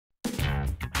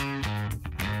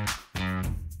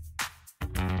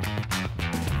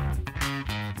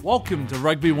Welcome to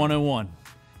Rugby 101.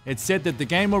 It's said that the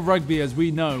game of rugby as we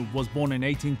know was born in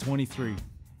 1823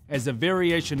 as a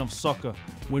variation of soccer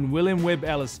when William Webb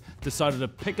Ellis decided to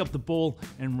pick up the ball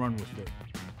and run with it.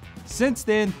 Since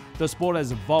then, the sport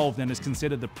has evolved and is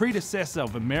considered the predecessor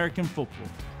of American football.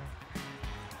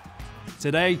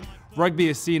 Today, rugby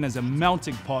is seen as a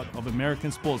melting pot of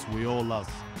American sports we all love.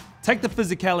 Take the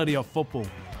physicality of football,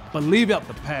 but leave out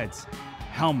the pads,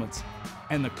 helmets,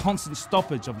 and the constant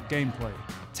stoppage of gameplay.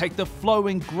 Take the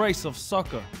flowing grace of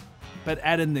soccer, but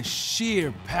add in the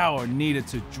sheer power needed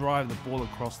to drive the ball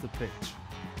across the pitch.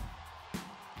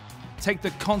 Take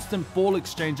the constant ball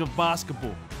exchange of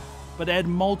basketball, but add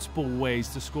multiple ways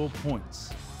to score points.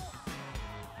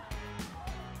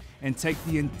 And take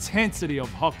the intensity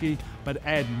of hockey, but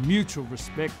add mutual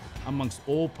respect amongst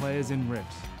all players and refs.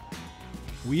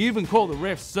 We even call the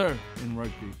refs sir in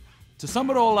rugby. To sum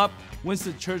it all up,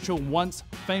 Winston Churchill once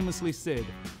famously said,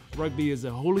 "Rugby is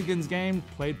a hooligan's game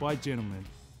played by gentlemen."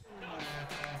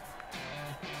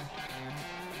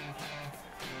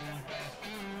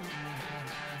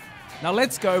 Now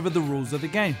let's go over the rules of the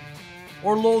game,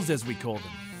 or laws as we call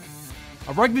them.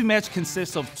 A rugby match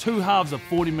consists of two halves of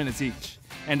 40 minutes each,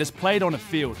 and is played on a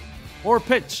field, or a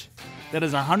pitch, that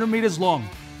is 100 meters long.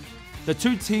 The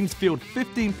two teams field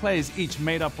 15 players each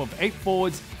made up of 8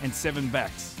 forwards and 7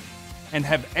 backs, and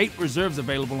have 8 reserves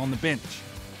available on the bench.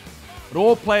 But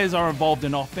all players are involved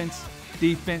in offense,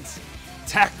 defense,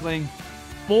 tackling,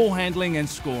 ball handling, and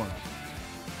scoring.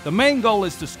 The main goal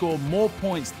is to score more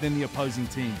points than the opposing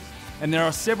team, and there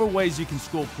are several ways you can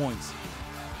score points.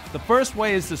 The first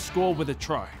way is to score with a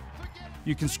try.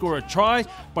 You can score a try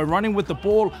by running with the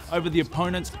ball over the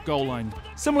opponent's goal line,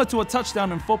 similar to a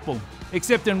touchdown in football,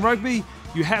 except in rugby,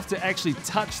 you have to actually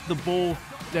touch the ball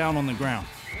down on the ground.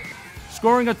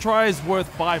 Scoring a try is worth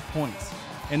 5 points,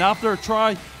 and after a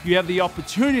try, you have the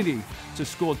opportunity to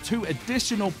score 2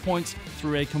 additional points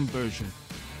through a conversion.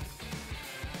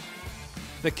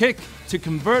 The kick to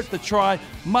convert the try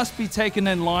must be taken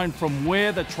in line from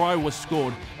where the try was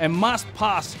scored and must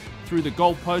pass through the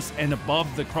goalpost and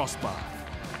above the crossbar.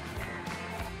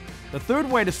 The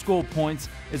third way to score points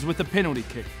is with a penalty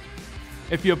kick.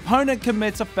 If your opponent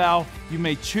commits a foul, you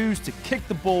may choose to kick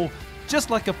the ball just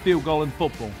like a field goal in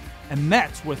football, and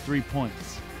that's worth 3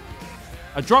 points.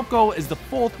 A drop goal is the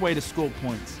fourth way to score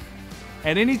points.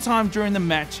 At any time during the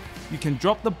match, you can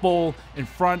drop the ball in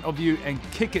front of you and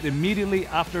kick it immediately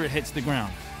after it hits the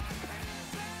ground.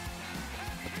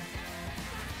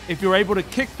 If you're able to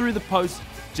kick through the post,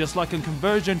 just like a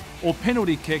conversion or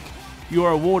penalty kick, you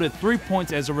are awarded 3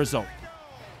 points as a result.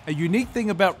 A unique thing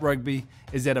about rugby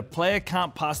is that a player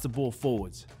can't pass the ball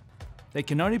forwards. They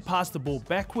can only pass the ball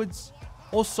backwards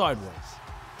or sideways.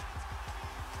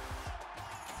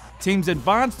 Teams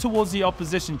advance towards the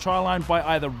opposition try line by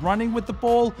either running with the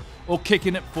ball or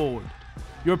kicking it forward.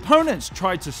 Your opponents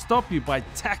try to stop you by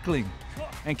tackling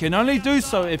and can only do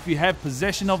so if you have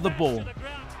possession of the ball.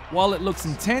 While it looks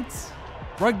intense,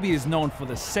 rugby is known for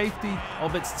the safety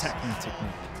of its tackling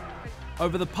technique.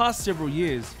 Over the past several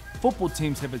years, football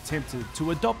teams have attempted to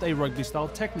adopt a rugby-style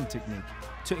tackling technique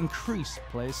to increase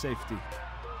player safety.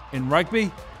 In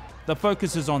rugby, the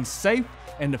focus is on safe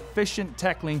and efficient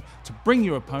tackling to bring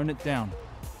your opponent down.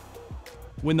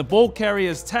 When the ball carrier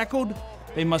is tackled,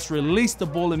 they must release the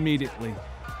ball immediately,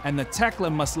 and the tackler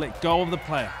must let go of the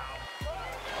player.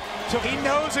 So he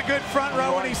knows a good front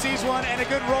row when he sees one and a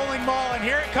good rolling maul, and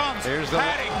here it comes. Here's the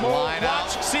Paddock, line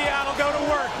watch out. Seattle go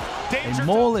to work. Danger A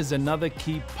maul is another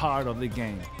key part of the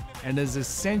game and is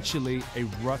essentially a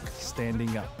ruck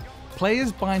standing up.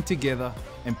 Players bind together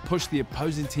and push the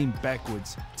opposing team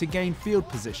backwards to gain field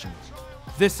position.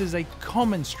 This is a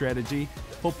common strategy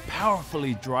for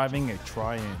powerfully driving a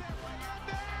try in.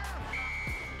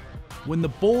 When the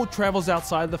ball travels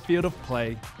outside the field of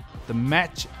play, the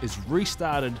match is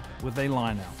restarted with a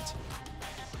line-out.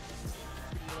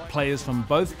 Players from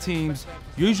both teams,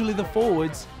 usually the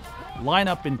forwards, line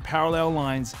up in parallel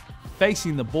lines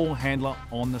facing the ball handler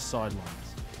on the sidelines.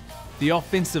 The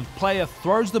offensive player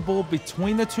throws the ball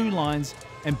between the two lines,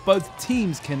 and both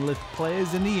teams can lift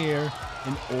players in the air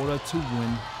in order to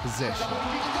win possession.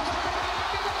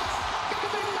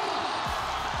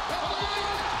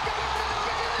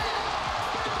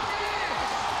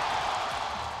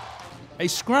 A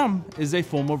scrum is a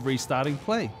form of restarting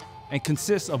play and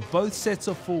consists of both sets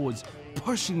of forwards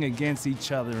pushing against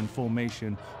each other in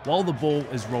formation while the ball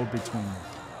is rolled between them.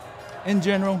 In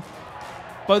general,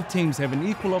 both teams have an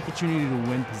equal opportunity to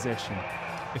win possession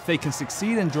if they can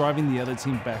succeed in driving the other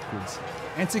team backwards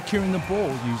and securing the ball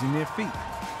using their feet.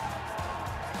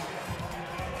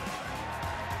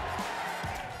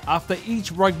 After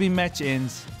each rugby match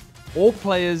ends, All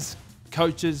players,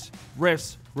 coaches,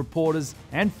 refs, reporters,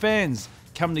 and fans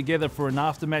come together for an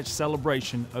after-match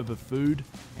celebration over food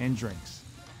and drinks.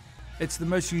 It's the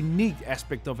most unique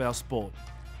aspect of our sport,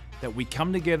 that we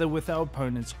come together with our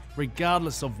opponents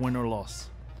regardless of win or loss,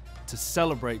 to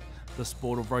celebrate the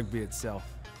sport of rugby itself.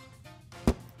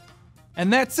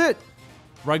 And that's it,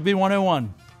 Rugby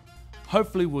 101.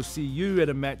 Hopefully we'll see you at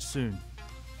a match soon.